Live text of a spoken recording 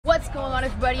going on,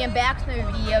 everybody? I'm back with another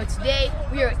video. Today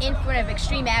we are in front of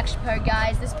Xtreme Action Park,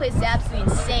 guys. This place is absolutely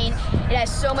insane. It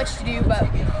has so much to do, but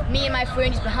me and my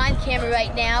friend is behind the camera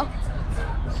right now.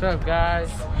 What's up, guys?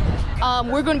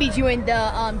 We're going to be doing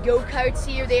the Go-Karts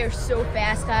here. They are so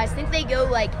fast, guys. I think they go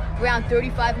like around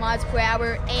 35 miles per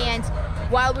hour. And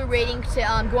while we're waiting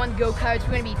to go on the Go-Karts,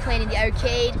 we're going to be playing in the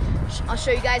arcade. I'll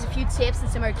show you guys a few tips and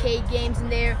some arcade games in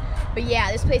there. But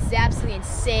yeah, this place is absolutely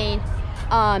insane.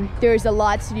 There's a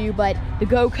lot to do, but the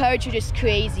Go-Karts are just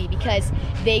crazy because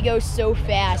they go so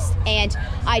fast. And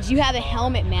I do have a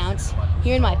helmet mount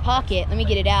here in my pocket. Let me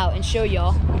get it out and show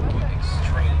y'all.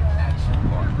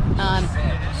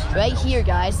 Right here,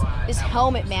 guys, this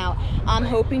helmet mount I'm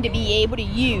hoping to be able to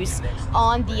use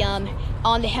on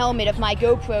the helmet of my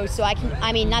GoPro, so I can,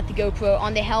 not the GoPro,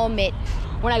 on the helmet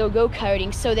when I go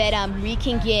go-karting, so that we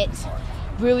can get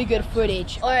really good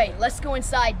footage. All right, let's go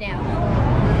inside now.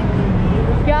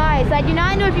 Guys, I do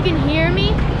not know if you can hear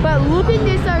me, but look at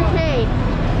this arcade.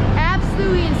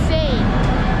 Absolutely insane.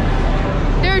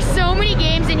 There are so many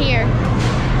games in here.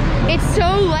 It's so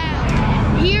loud.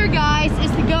 Here, guys,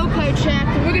 is the go-kart track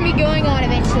that we're gonna be going on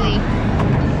eventually.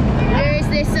 There's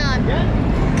this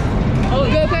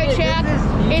go-kart track.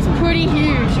 It's pretty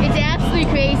huge. It's absolutely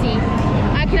crazy.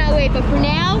 I cannot wait. But for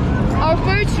now, our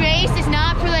first race is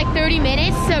not for like 30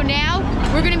 minutes. So now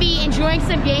we're gonna be enjoying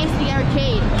some games in the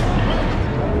arcade.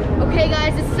 Okay,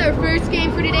 guys, this is our first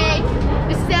game for today.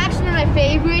 This is actually one of my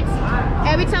favorites.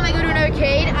 Every time I go to an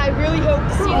arcade, I really hope to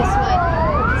see this one.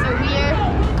 So here.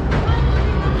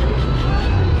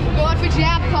 Going for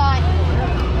jackpot.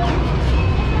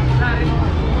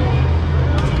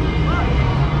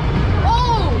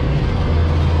 Oh!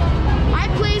 I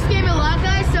play this game a lot,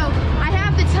 guys, so I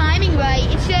have the timing right.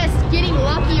 It's just getting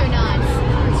lucky or not.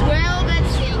 12,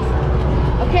 let's see.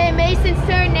 Okay, Mason's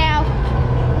turn now.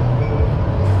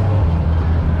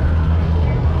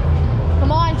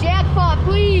 Come on, jackpot,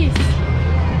 please.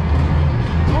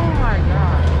 Oh my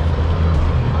god.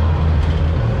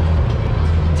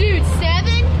 Dude,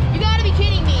 7? You gotta be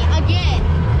kidding me. Again.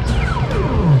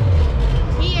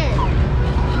 Here.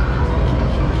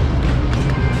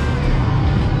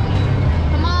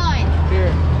 Come on.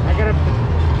 Here, I gotta...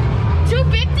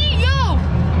 250? Yo!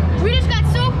 We just got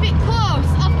so close.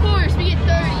 Of course, we get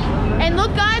 30. And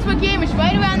look, guys, what game is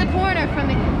right around the corner from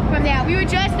that. We were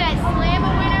just at Slam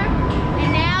a winner,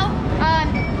 and now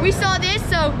we saw this,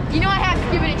 so you know I have to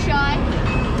give it a try.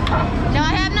 Now,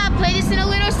 I have not played this in a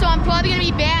little, so I'm probably gonna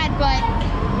be bad, but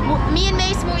me and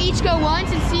Mason will each go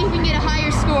once and see if we can get a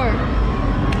higher score.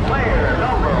 Player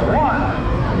number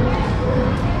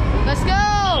 1. Let's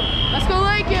go! Let's go,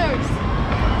 Lakers!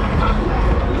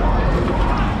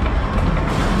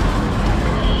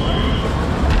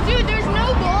 Dude, there's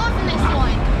no balls in this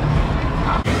one.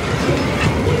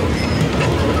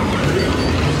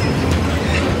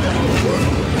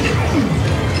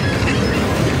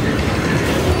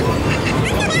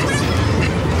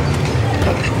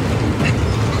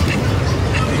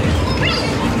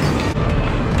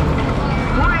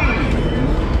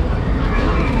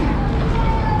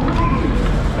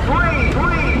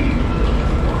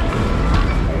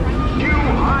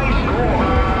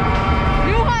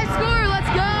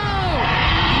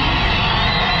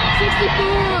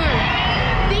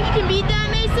 Think you can beat that,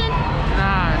 Mason?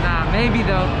 Nah, maybe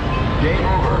though. Game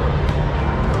over.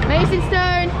 Mason's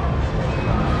turn.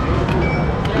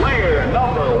 Player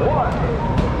number 1.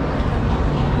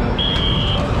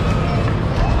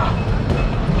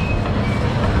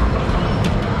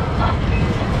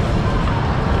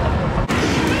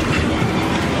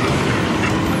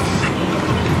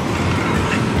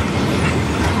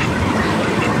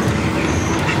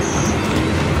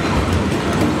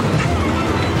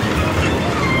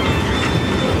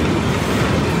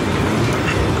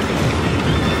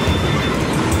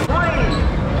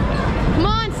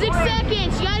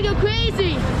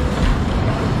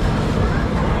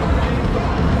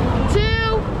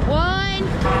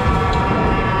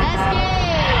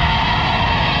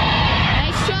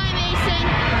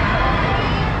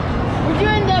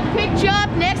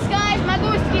 Next, guys, my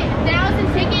goal is to get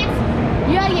 1,000 tickets.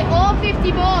 You gotta get all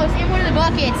 50 balls in one of the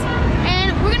buckets.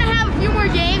 And we're gonna have a few more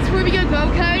games before we go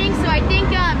go-karting, so I think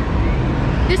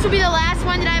this will be the last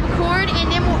one that I record,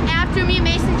 and then after me and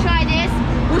Mason try this,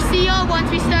 we'll see y'all once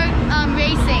we start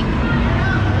racing.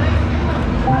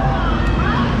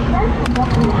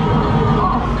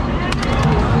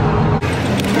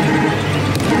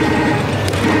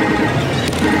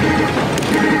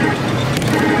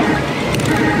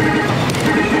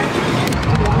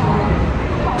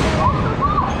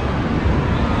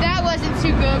 That wasn't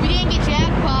too good. We didn't get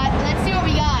jackpot. Let's see what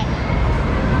we got.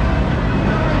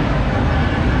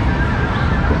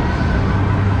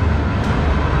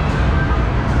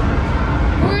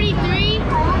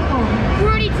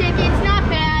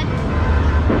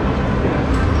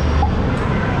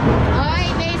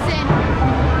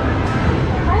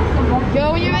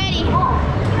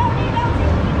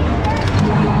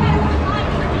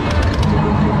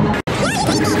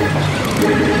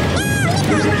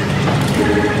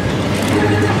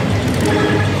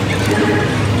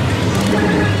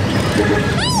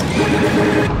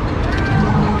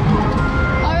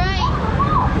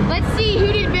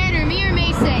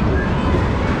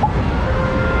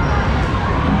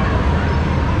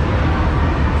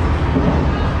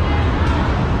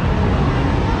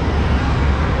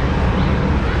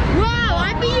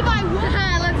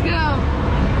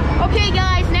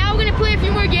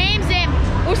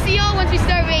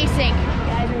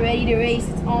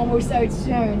 race. It's almost our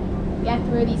turn. We have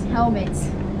to wear these helmets.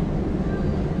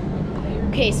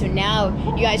 Okay, so now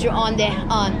you guys are on the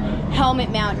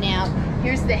helmet mount now.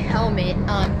 Here's the helmet.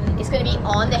 It's gonna be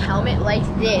on the helmet like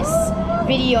this.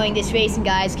 Videoing this racing,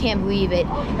 guys. Can't believe it.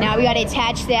 Now we gotta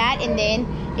attach that, and then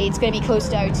it's gonna be close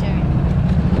to our turn.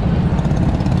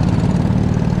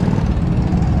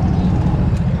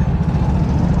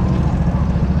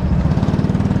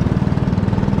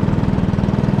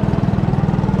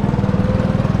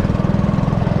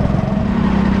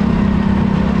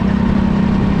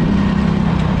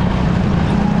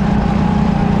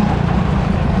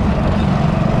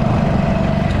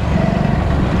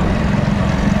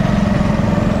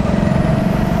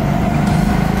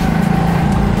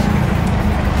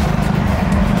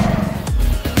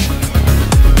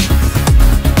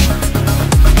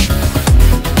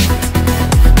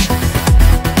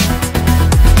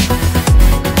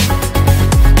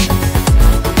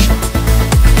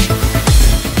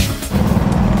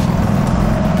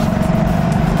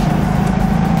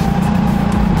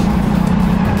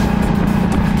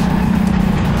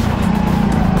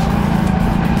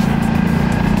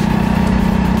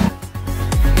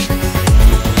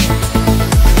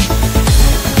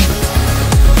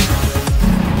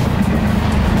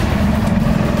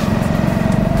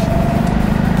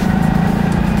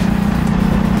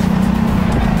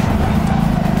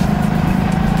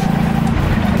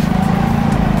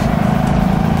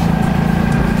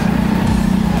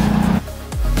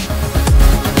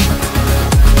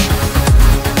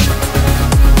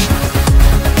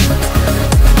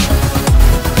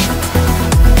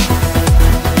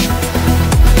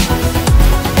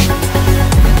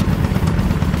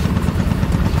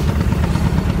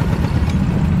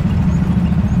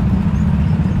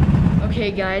 Okay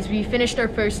guys, we finished our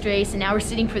first race and now we're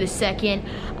sitting for the second.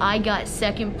 I got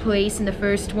second place in the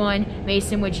first one.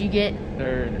 Mason, what'd you get?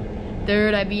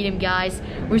 Third, I beat him, guys.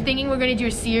 We're thinking we're gonna do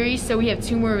a series, so we have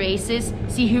 2 more races,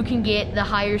 see who can get the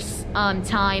higher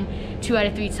time 2 out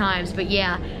of 3 times. But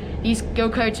yeah, these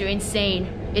go-karts are insane.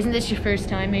 Isn't this your first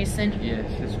time, Mason? Yes,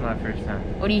 it's my first time.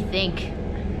 What do you think?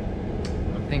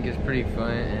 I think it's pretty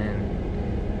fun,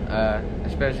 and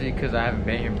especially because I haven't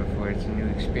been here before, it's a new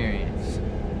experience.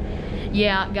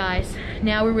 Yeah, guys,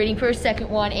 now we're waiting for a second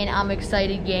one, and I'm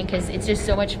excited again because it's just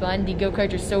so much fun. The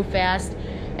go-karts are so fast,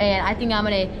 and I think I'm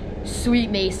gonna sweep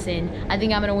Mason. I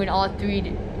think I'm gonna win all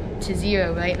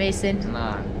 3-0, right, Mason?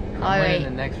 Nah, All I'm winning right.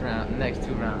 the next round, the next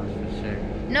 2 rounds for sure.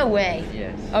 No way.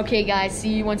 Yes. Okay, guys, see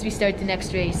you once we start the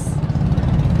next race.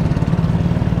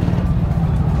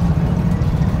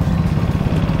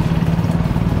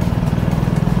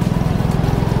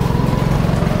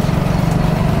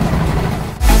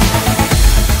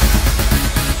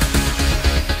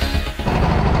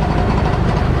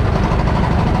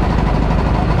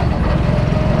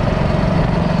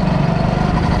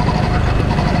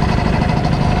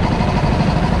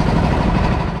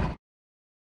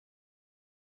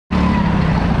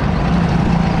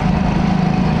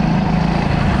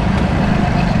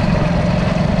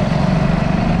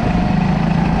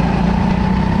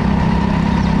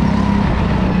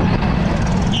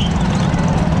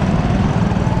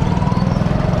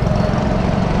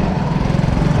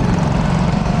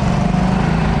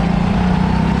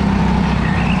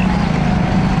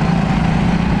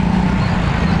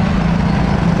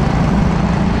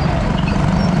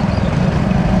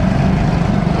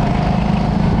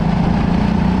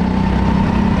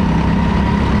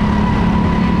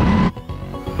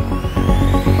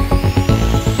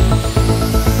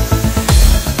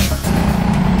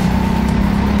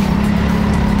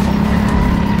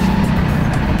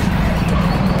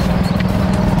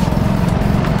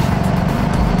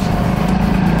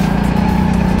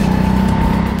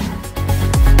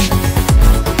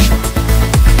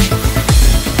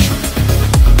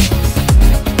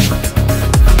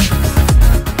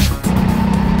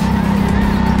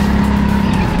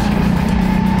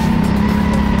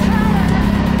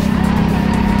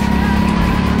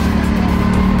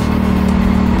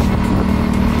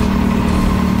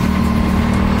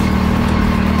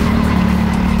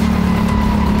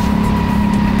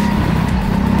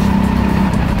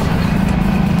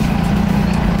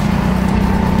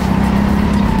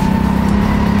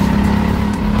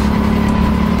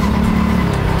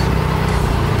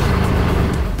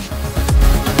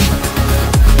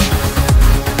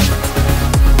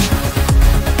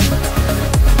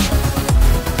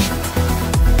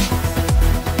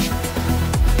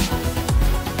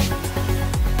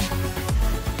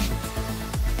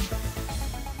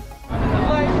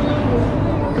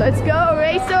 Let's go,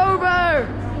 race over.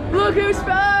 Look who's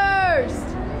first.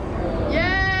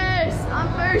 Yes,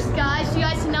 I'm first, guys. so you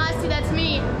guys cannot see, that's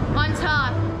me on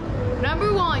top.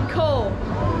 Number 1, Cole.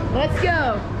 Let's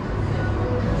go.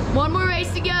 One more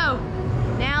race to go.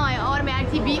 Now I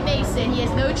automatically beat Mason. He has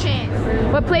no chance.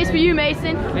 What place for you,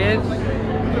 Mason? 5th.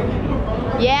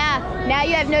 Yeah, now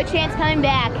you have no chance coming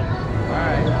back.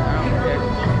 Alright, I don't care.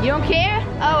 You don't care?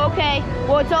 Oh, okay.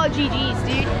 Well, it's all GG's,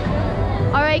 dude.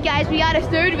 Alright, guys, we got a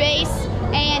 3rd race,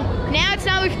 and now it's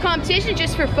not like a competition,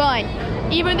 just for fun.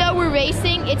 Even though we're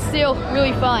racing, it's still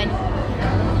really fun.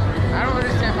 I don't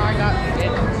understand how I got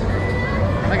 5th.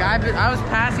 Like, I was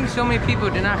passing so many people,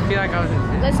 did not feel like I was in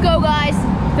 5th. Let's go, guys.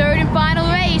 3rd and final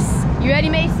race. You ready,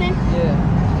 Mason?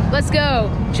 Yeah. Let's go.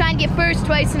 Try and get first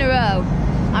twice in a row.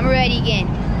 I'm ready again.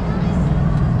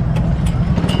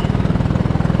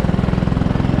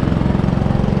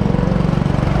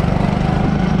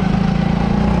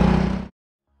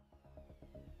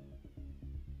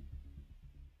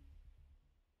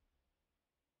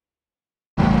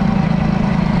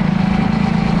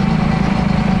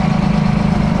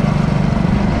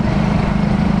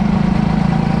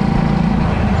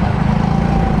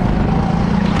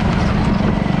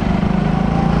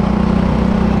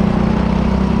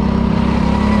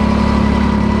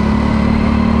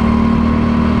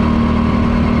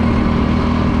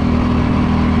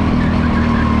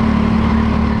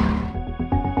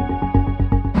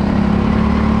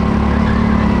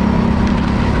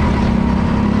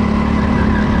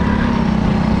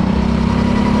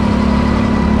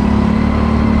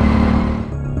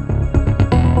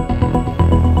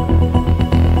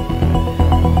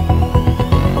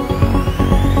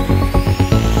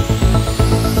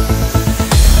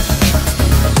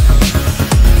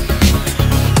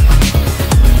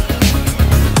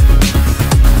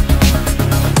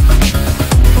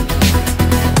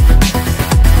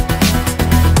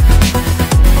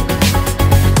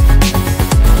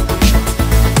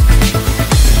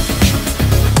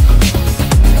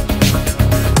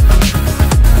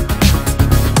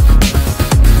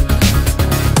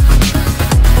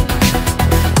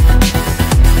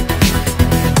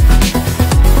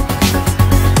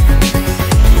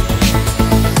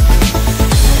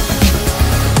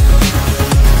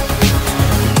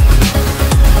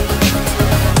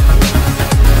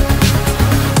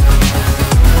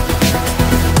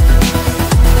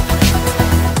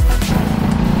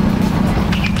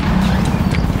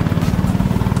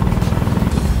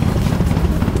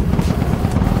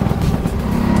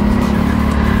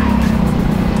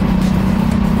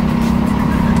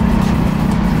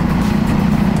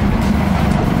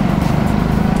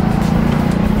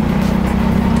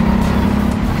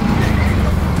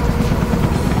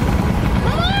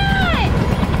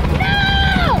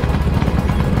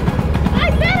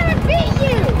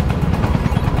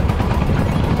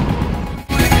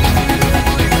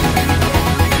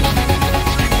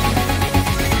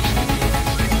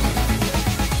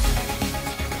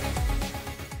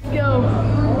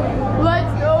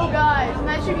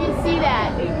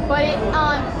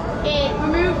 it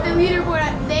removed the leaderboard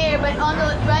up there, but on the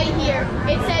right here,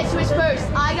 it says who was first.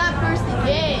 I got first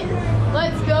again.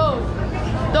 Let's go.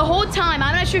 The whole time,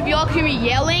 I'm not sure if y'all can hear me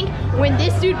yelling, when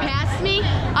this dude passed me,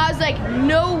 I was like,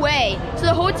 no way. So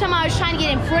the whole time I was trying to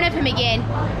get in front of him again,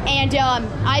 and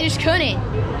I just couldn't.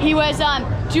 He was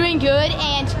doing good,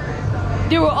 and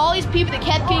there were all these people that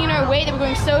kept getting in our way that were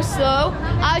going so slow.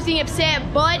 I was getting upset,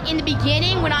 but in the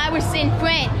beginning, when I was in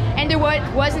front and there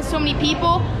wasn't so many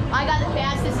people, I got the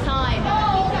fastest time.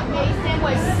 Mason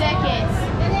was second.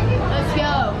 Let's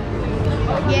go.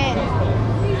 Again.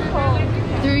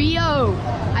 3-0.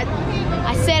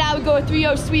 I said I would go a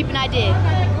 3-0 sweep, and I did.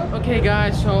 Okay,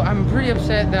 guys, so I'm pretty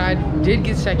upset that I did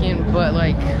get second, but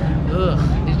like,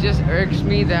 it just irks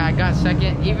me that I got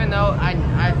second, even though I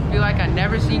feel like I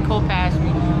never seen Cole pass me.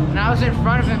 And I was in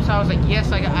front of him, so I was like,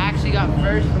 yes, like I actually got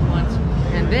first for once.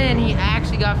 And then he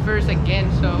actually got first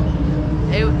again, so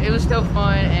it was still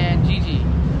fun, and GG.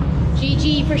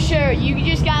 GG for sure. You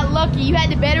just got lucky. You had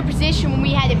the better position when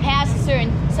we had to pass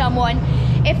someone.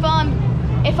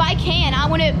 If I can, I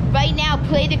want to right now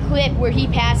play the clip where he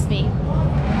passed me.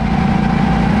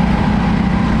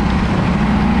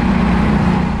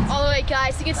 Alright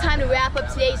guys, I think it's time to wrap up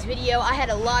today's video. I had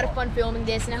a lot of fun filming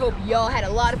this, and I hope y'all had a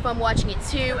lot of fun watching it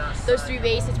too. Those 3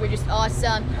 races were just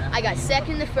awesome. I got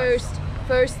second in the first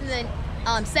in the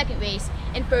second race,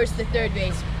 and first in the 3rd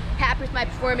race. Happy with my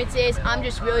performances. I'm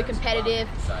just really competitive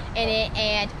in it,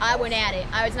 and I went at it.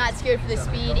 I was not scared for the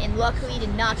speed, and luckily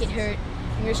did not get hurt.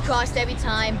 Fingers crossed every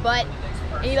time. But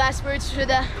any last words for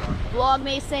the vlog,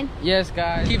 Mason? Yes,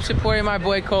 guys. Keep supporting my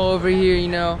boy Cole over here, you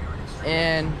know.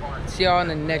 and see y'all in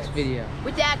the next video.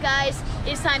 With that, guys,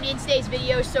 it's time to end today's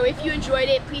video. So if you enjoyed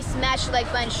it, please smash the like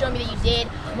button and show me that you did.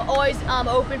 I'm always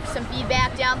open for some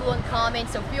feedback down below in the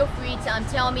comments, so feel free to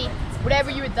tell me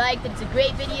whatever you would like, that it's a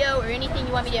great video, or anything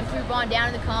you want me to improve on down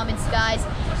in the comments, guys.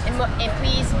 And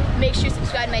please make sure to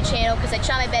subscribe to my channel, because I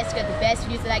try my best to get the best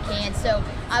videos that I can. So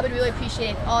I would really appreciate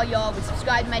it if all y'all would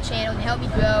subscribe to my channel and help me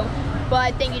grow.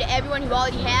 But thank you to everyone who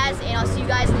already has, and I'll see you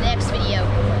guys in the next video.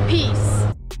 Peace.